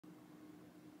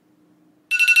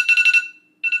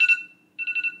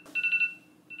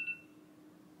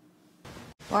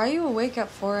Why are you awake at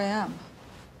 4 a.m.?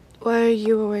 Why are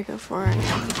you awake at 4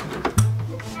 a.m.?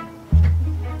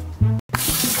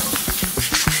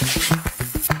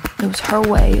 It was her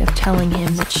way of telling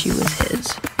him that she was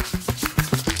his.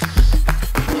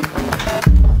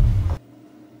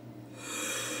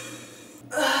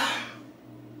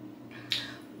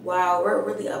 Wow, we're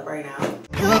really up right now.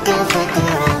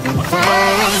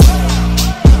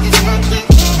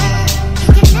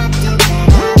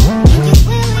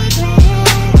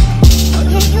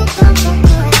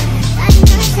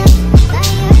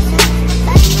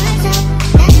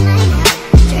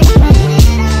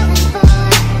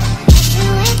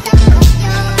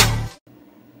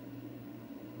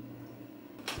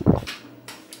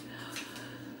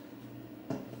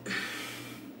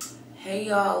 Hey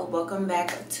y'all, welcome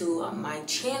back to my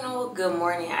channel. Good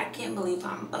morning. I can't believe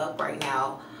I'm up right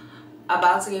now,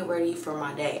 about to get ready for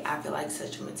my day. I feel like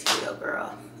such a material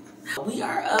girl. We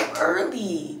are up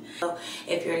early. So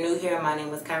if you're new here, my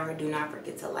name is KIRAH. Do not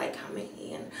forget to like, comment,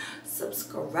 and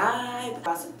subscribe. I'm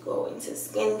about to go into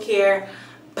skincare,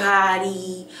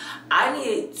 body. I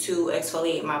needed to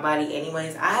exfoliate my body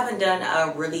anyways. I haven't done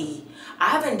a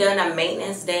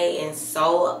maintenance day in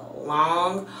so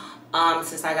long.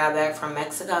 Since I got back from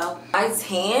Mexico. My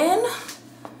tan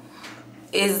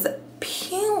is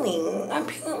peeling. I'm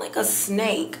peeling like a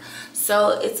snake.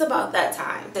 So it's about that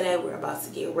time. Today we're about to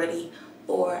get ready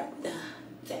for the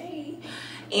day.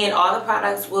 And all the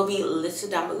products will be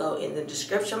listed down below in the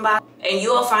description box. And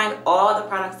you will find all the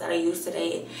products that I used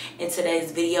today in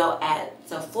today's video at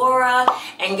Sephora.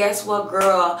 And guess what,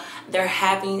 girl? They're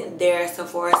having their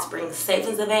Sephora Spring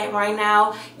Savings event right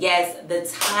now. Yes, the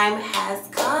time has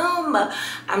come.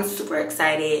 I'm super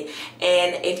excited.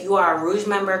 And if you are a ROUGE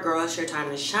member, girl, it's your time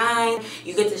to shine.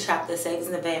 You get to shop the savings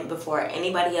event before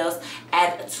anybody else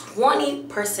at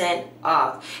 20%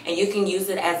 off. And you can use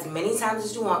it as many times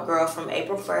as you want, girl, from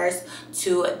April 1st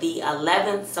to the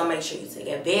 11th. So make sure you take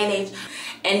advantage.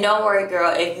 And don't worry,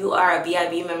 girl, if you are a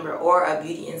VIP member or a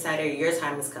beauty insider, your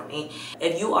time is coming.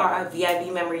 If you are a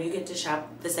VIP member, you get to shop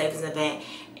the savings event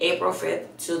April 5th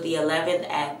to the 11th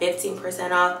at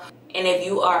 15% off. And if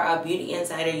you are a beauty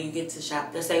insider, you get to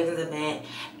shop the savings event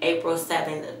April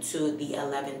 7th to the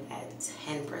 11th at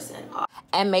 10% off.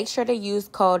 And make sure to use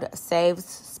code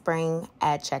SAVESPRING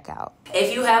at checkout.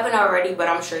 If you haven't already, but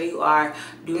I'm sure you are,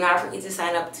 do not forget to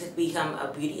sign up to become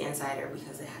a beauty insider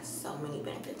because it has so many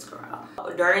benefits, girl.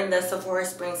 During the Sephora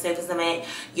Spring Savings event,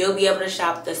 you'll be able to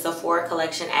shop the Sephora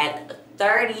collection at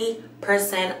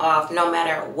 30% off no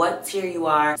matter what tier you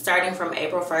are, starting from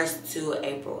April 1st to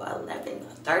April 11th.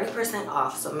 30%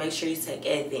 off, so make sure you take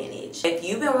advantage. If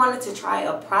you've been wanting to try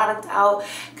a product out,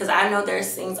 because I know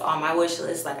there's things on my wish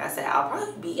list, like I said, I'll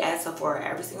probably be at Sephora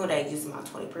every single day using my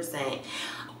 20%.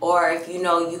 Or if you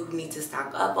know you need to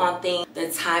stock up on things,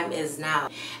 the time is now.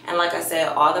 And like I said,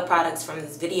 all the products from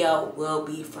this video will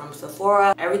be from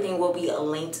Sephora. Everything will be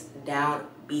linked down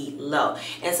below.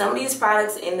 And some of these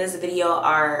products in this video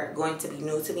are going to be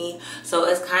new to me, so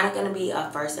it's kind of going to be a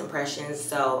first impression,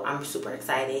 so I'm super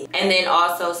excited. And then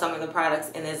also some of the products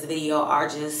in this video are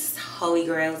just holy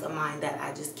grails of mine that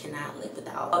I just cannot live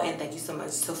without. And thank you so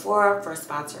much, Sephora, for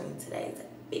sponsoring today's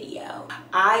video.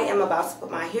 I am about to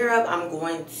put my hair up. I'm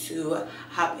going to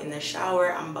hop in the shower.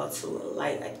 I'm about to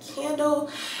light a candle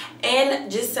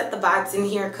and just set the vibes in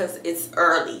here because it's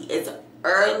early. It's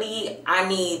early. I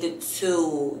need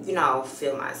to, you know,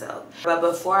 feel myself. But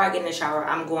before I get in the shower,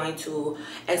 I'm going to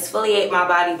exfoliate my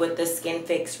body with the Skin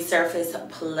Fix Surface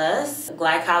Plus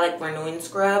Glycolic Renewing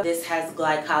Scrub. This has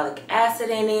glycolic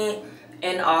acid in it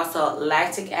and also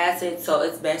lactic acid, so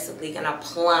it's basically gonna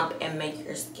plump and make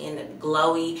your skin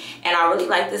glowy. And I really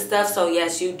like this stuff, so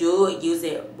yes, you do use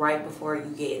it right before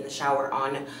you get in the shower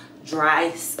on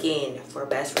dry skin for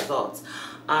best results.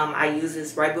 I used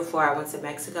this right before I went to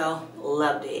Mexico.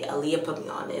 Loved it. Aaliyah put me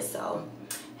on this, so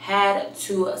had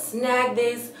to snag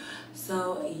this.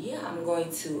 So yeah, I'm going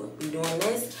to be doing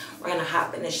this. We're gonna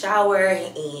hop in the shower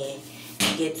and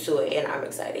get to it, and I'm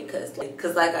excited because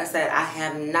like I said, I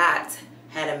have not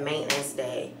had a maintenance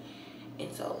day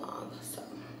in so long. So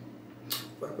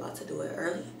we're about to do it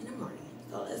early in the morning.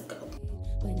 So let's go.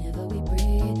 Whenever we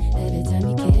breathe, every time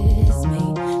you kiss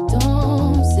me,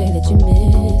 don't say that you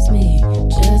miss me,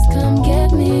 just come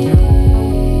get me.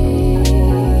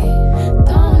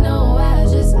 Don't know why,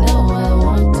 just know I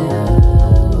want to.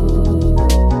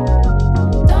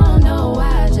 Don't know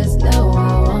why, just know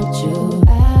I want you.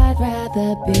 I'd rather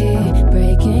be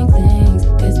breaking things,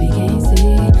 cause we can't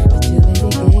see, but too busy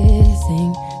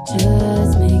kissing,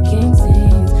 just making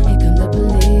scenes. Here come the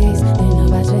police, they know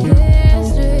about your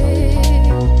history.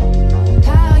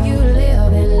 How you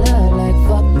live and love like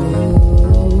fuck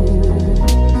you.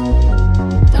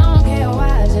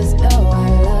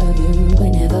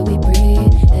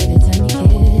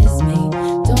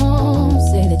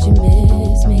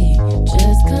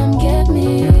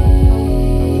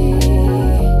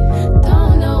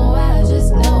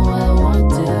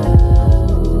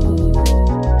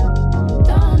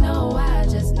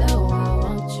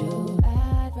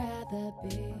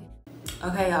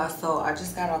 Okay, y'all, so I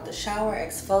just got out the shower,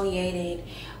 exfoliated,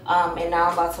 and now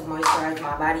I'm about to moisturize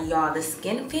my body. Y'all, the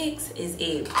Skin Fix is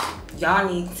it.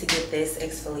 Y'all need to get this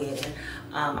exfoliated.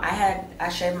 I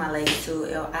shaved my legs too.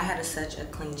 I had such a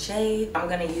clean shave. I'm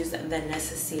gonna use the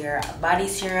Necessaire body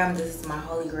serum. This is my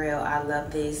holy grail. I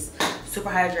love this. Super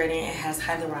hydrating. It has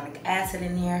hyaluronic acid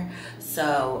in here,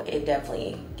 so it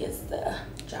definitely gets the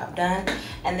job done.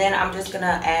 And then I'm just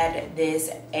gonna add this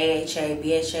AHA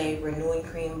BHA renewing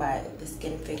cream by the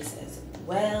Skin Fix as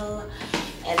well.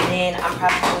 And then I'm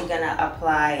probably gonna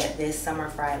apply this Summer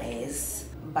Fridays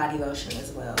body lotion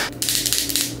as well.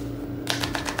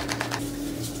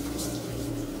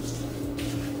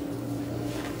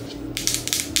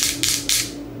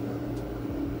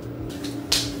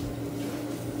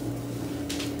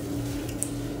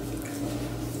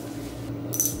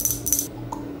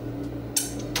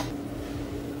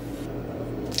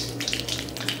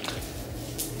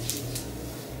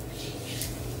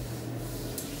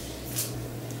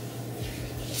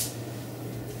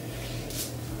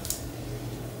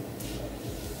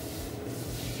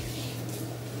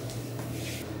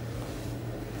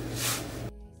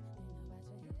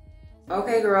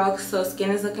 Okay, girl, so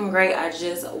skin is looking great. I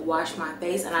just washed my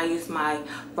face and I used my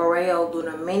L'Oreal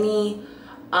Luna Mini.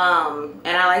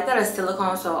 And I like that it's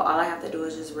silicone, so all I have to do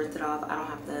is just rinse it off. I don't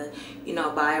have to, you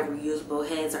know, buy reusable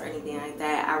heads or anything like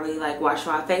that. I really like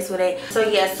washing my face with it. So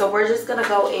yeah, so we're just gonna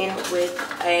go in with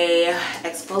a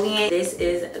exfoliant. This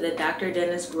is the Dr.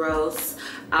 Dennis Gross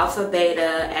Alpha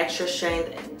Beta Extra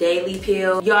Strength Daily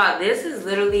Peel. Y'all, this is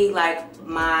literally like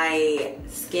my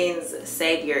skin's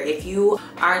savior. If you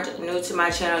aren't new to my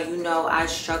channel, you know I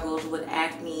struggled with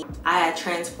acne. I had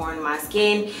transformed my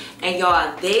skin, and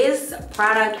y'all, this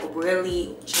product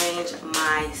really changed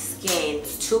my skin.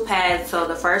 It's 2 pads. So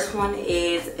the first one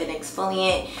is an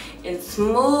exfoliant and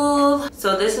smooth.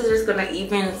 So this is just gonna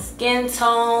even skin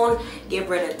tone, get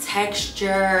rid of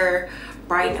texture,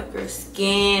 brighten up your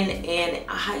skin, and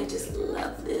I just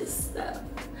love this stuff.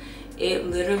 It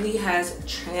literally has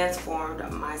transformed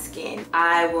my skin.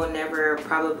 I will never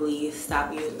probably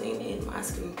stop using it in my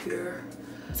skincare.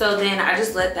 So then I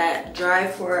just let that dry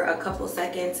for a couple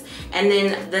seconds. And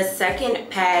then the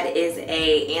second pad is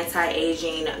a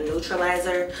anti-aging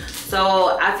neutralizer.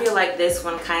 So I feel like this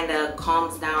one kind of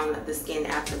calms down the skin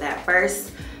after that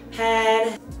first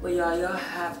pad. But y'all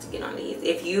have to get on these.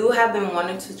 If you have been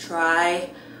wanting to try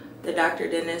the Dr.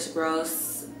 Dennis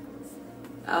Gross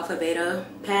Alpha Beta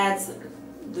pads,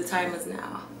 the time is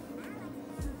now.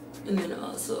 And then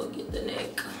also get the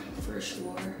neck for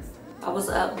sure. I was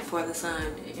up before the sun.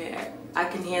 Yeah, I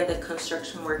can hear the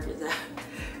construction workers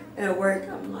at work.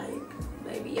 I'm like,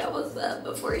 baby, I was up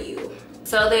before you.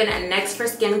 So then next for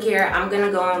skincare, I'm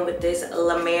gonna go on with this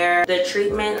La Mer the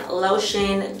treatment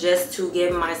lotion, just to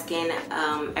give my skin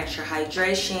extra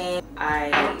hydration.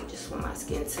 I just want my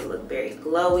skin to look very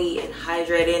glowy and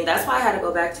hydrated. That's why I had to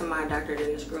go back to my Dr.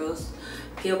 Dennis Gross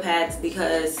peel pads,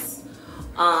 because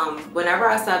whenever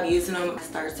I stop using them, I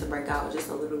start to break out just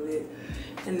a little bit.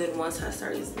 And then once I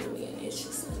start using them again, it's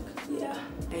just like, yeah.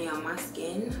 And y'all, my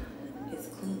skin is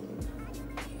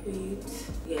clean.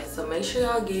 Yeah, so make sure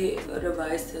y'all get a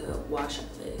device to wash your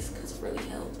face, because it really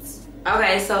helps.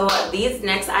 Okay, so these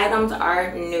next items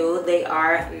are new. They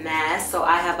are masks. So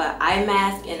I have an eye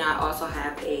mask and I also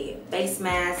have a face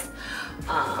mask.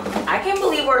 I can't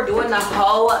believe we're doing the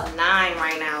whole 9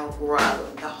 right now, bro.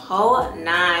 The whole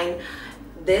 9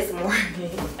 this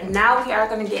morning. Now we are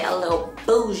gonna get a little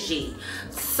bougie.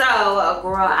 So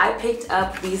girl, I picked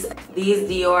up these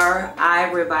Dior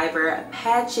Eye Reviver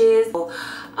patches.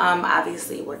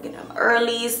 Obviously working them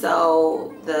early,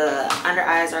 so the under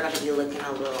eyes are gonna be looking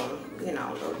a little, you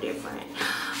know, a little different.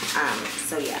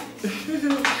 So yeah.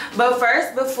 But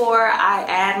first, before I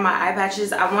add my eye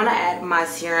patches, I want to add my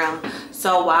serum.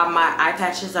 So while my eye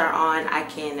patches are on, I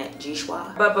can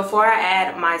G-Schwa. But before I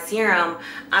add my serum,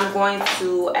 I'm going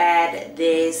to add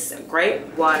this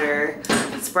grape water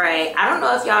spray. I don't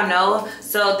know if y'all know,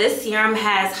 so this serum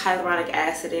has hyaluronic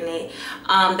acid in it.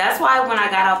 That's why when I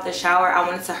got off the shower, I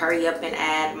wanted to hurry up and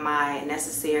add my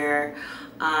Necessaire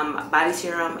body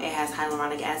serum. It has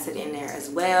hyaluronic acid in there as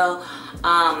well.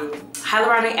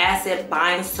 Hyaluronic acid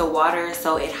binds to water,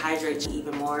 so it hydrates you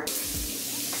even more.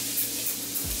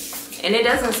 And it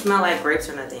doesn't smell like grapes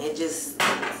or nothing. It just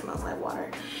smells like water.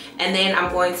 And then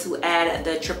I'm going to add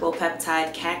the triple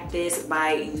peptide cactus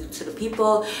by You to the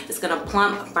People. It's gonna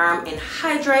plump, firm, and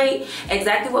hydrate.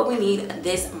 Exactly what we need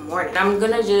this morning. I'm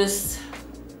gonna just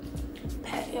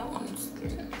pat it on the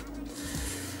skin.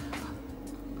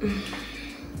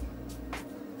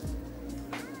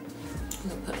 I'm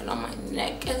gonna put it on my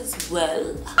neck as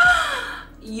well.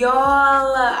 Y'all,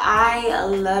 I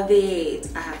love it.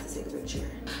 I have to take a picture.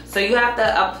 So you have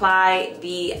to apply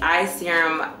the eye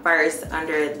serum first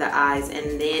under the eyes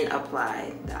and then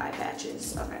apply the eye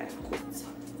patches. Okay, cool.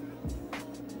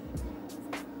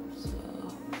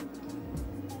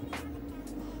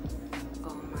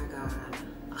 Oh my God.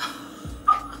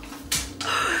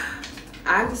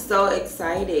 I'm so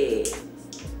excited.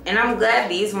 And I'm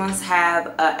glad these ones have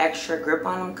an extra grip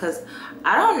on them, because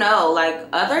I don't know, like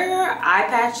other eye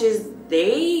patches,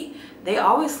 they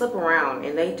always slip around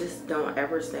and they just don't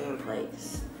ever stay in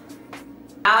place.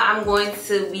 Now I'm going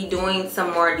to be doing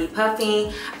some more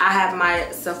depuffing. I have my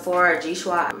SEPHORA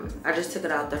G-Schwa. I just took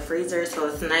it out the freezer, so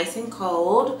it's nice and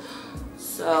cold.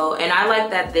 So, and I like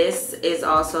that this is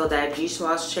also that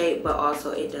G-Schwa shape, but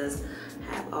also it does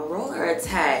have a roller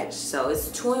attached, so it's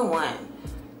 2-in-1.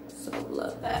 So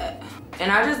love that.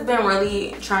 And I've just been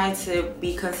really trying to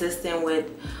be consistent with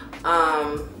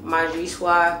my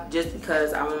G-Schwa, just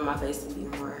because I want my face to be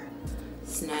more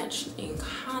snatched and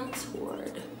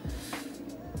contoured.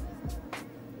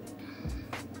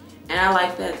 And I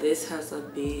like that this has a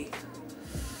big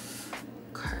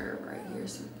curve right here,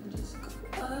 so I can just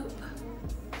go up.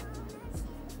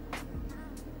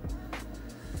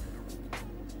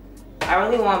 I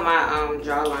really want my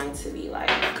jawline to be like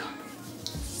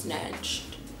snatched.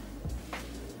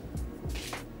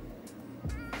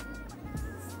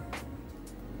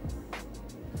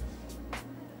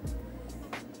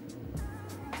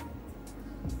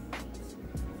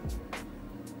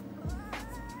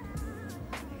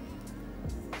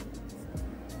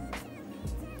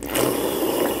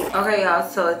 Okay, y'all,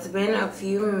 so it's been a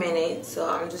few minutes, so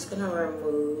I'm just gonna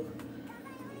remove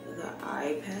the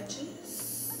eye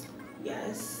patches.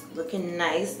 Yes, looking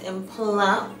nice and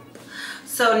plump.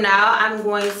 So now I'm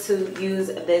going to use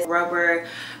this rubber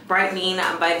brightening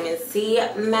vitamin C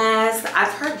mask.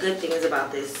 I've heard good things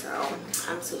about this, so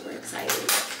I'm super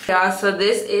excited. Y'all, so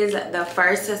this is the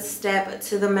first step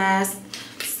to the mask.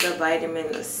 It's the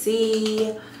vitamin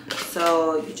C.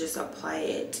 So you just apply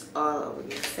it all over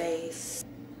your face.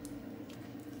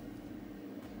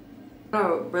 I'm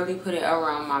gonna really put it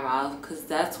around my mouth, because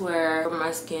that's where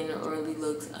my skin really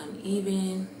looks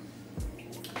uneven.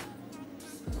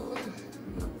 So I'm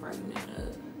gonna brighten it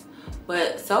up.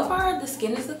 But so far the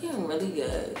skin is looking really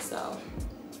good, so.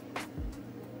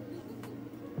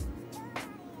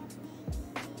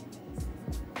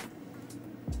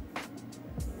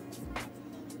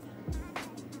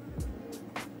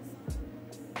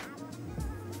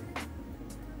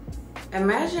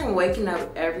 Imagine waking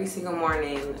up every single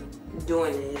morning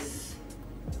doing this.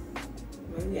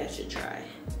 Maybe I should try.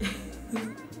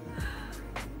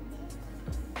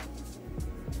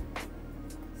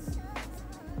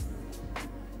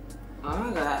 Oh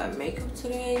my God, makeup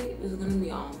today is gonna be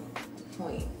on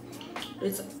point.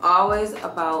 It's always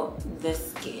about the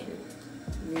skin,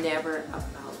 never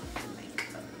about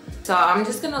makeup. So I'm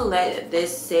just gonna let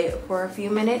this sit for a few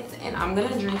minutes, and I'm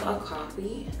gonna drink a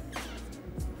coffee.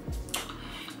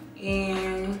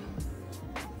 And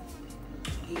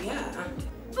yeah.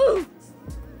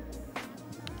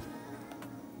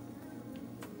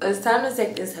 It's time to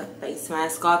take this face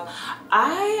mask off.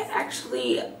 I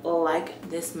actually like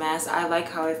this mask. I like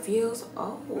how it feels.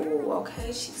 Oh, okay.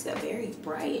 She's very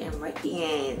bright and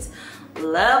radiant.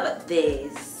 Love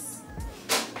this.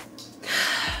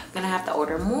 Gonna have to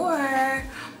order more.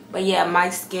 But yeah, my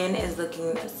skin is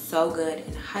looking so good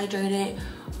and hydrated.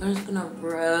 I'm just gonna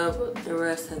rub the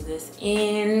rest of this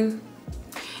in.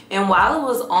 And while it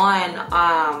was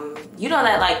on, you know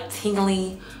that like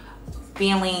tingly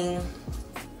feeling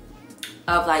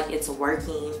of like it's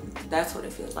working? That's what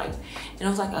it feels like. And it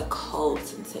was like a cold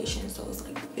sensation, so it's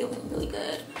like feeling really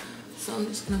good. So I'm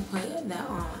just gonna put that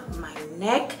on my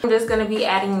neck. I'm just gonna be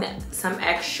adding some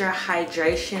extra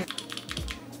hydration.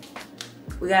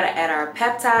 We gotta add our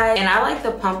peptide, and I like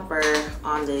the pumper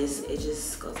on this. It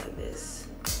just goes like this.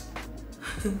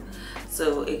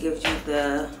 So it gives you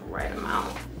the right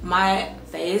amount. My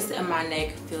face and my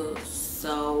neck feel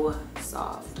so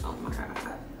soft. Oh my God,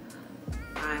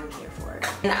 I'm here for it.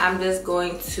 And I'm just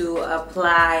going to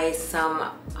apply some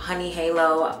Honey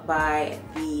Halo by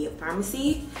the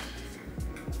pharmacy.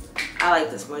 I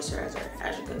like this moisturizer,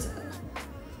 as you can tell.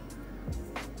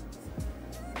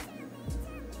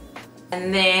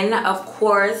 And then of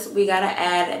course we gotta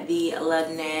add the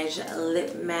Laneige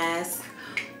lip mask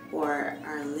for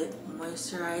our lip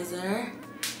moisturizer.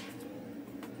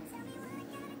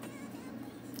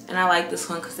 And I like this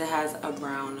one because it has a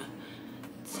brown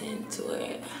tint to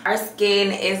it. Our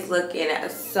skin is looking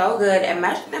so good.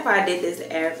 Imagine if I did this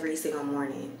every single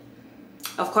morning.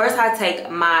 Of course I take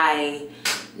my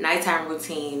nighttime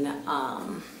routine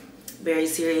very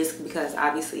serious, because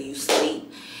obviously you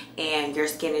sleep and your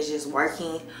skin is just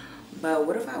working. But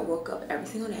what if I woke up every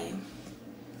single day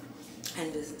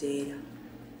and just did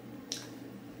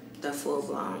the full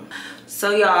blown?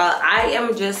 So y'all, I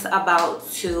am just about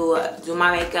to do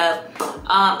my makeup.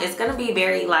 It's gonna be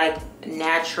very like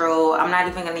natural. I'm not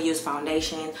even gonna use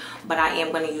foundation, but I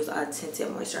am gonna use a tinted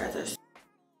moisturizer.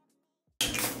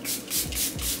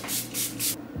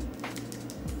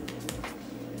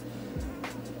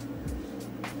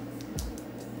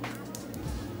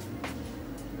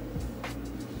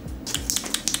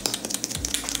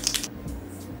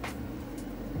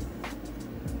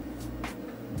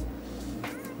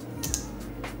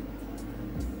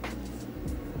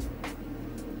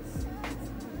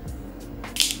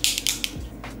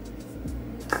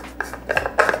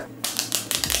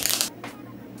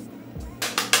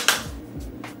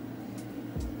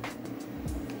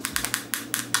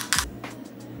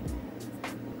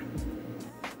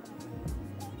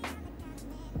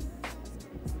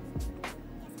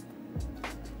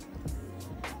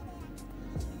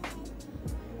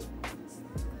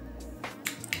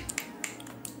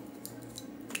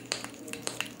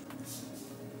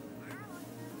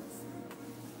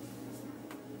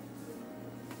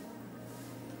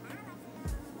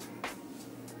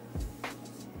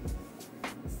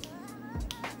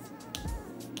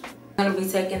 I'm gonna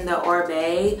be taking the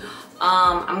Orbe.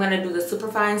 I'm gonna do the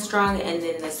Superfine Strong and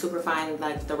then the Superfine,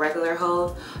 like the regular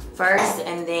hold first,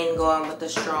 and then go on with the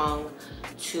Strong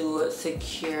to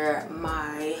secure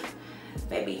my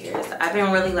baby hairs. I've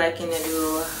been really liking to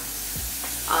do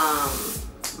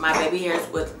my baby hairs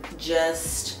with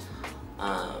just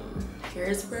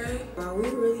hairspray. Bro, we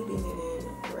really been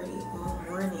getting ready all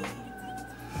morning.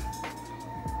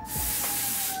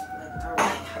 Like, I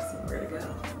really have somewhere to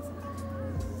go.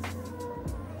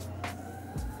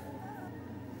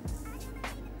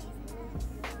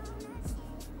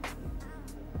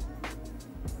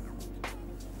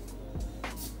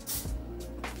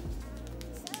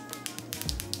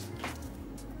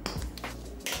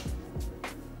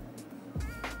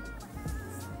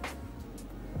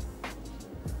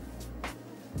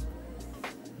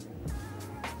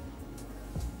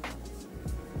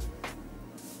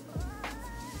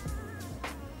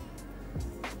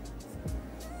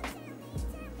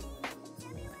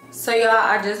 So y'all,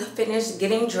 I just finished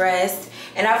getting dressed,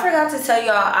 and I forgot to tell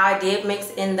y'all I did mix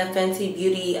in the Fenty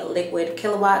Beauty Liquid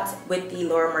Kilowatts with the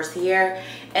Laura Mercier,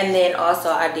 and then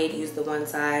also I did use the One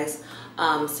Size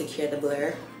Secure the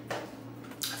Blur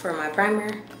for my primer.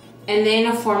 And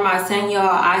then for my sun, y'all,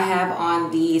 I have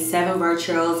on the Seven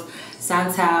Virtues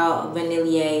Santal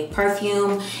Vanille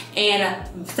perfume.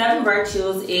 And Seven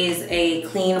Virtues is a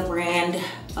clean brand,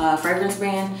 fragrance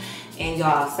brand, and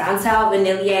y'all, Santal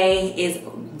Vanille is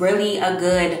really a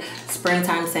good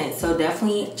springtime scent. So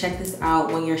definitely check this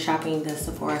out when you're shopping the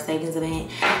Sephora savings event,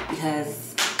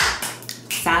 because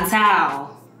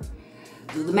Santal,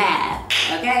 do the math,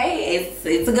 okay?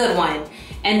 It's a good one.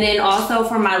 And then also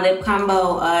for my lip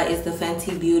combo is the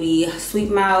Fenty Beauty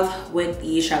Sweet Mouth with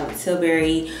the Charlotte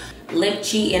Tilbury Lip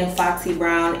Cheat in Foxy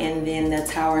Brown, and then the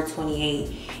Tower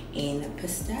 28 in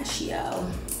Pistachio.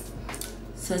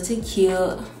 Such a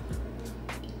cute,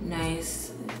 nice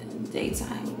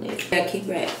daytime lip. I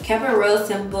kept it real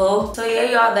simple. So yeah,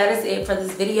 y'all, that is it for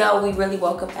this video. We really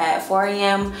woke up at 4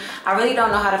 a.m. I really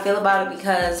don't know how to feel about it,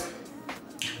 because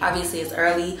obviously it's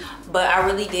early, but I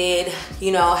really did,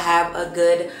 you know, have a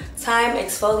good time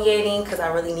exfoliating, because I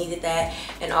really needed that,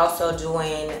 and also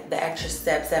doing the extra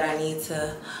steps that I need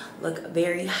to look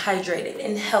very hydrated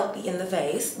and healthy in the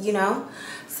face, you know.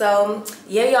 So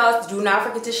yeah, y'all, do not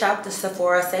forget to shop the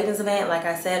Sephora savings event. Like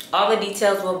I said, all the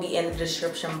details will be in the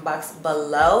description box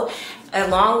below,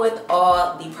 along with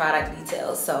all the product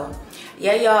details. So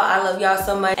yeah, y'all, I love y'all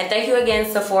so much, and thank you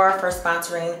again, Sephora, for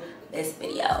sponsoring this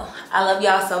video. I love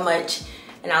y'all so much,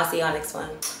 and I'll see y'all next one.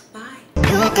 Bye.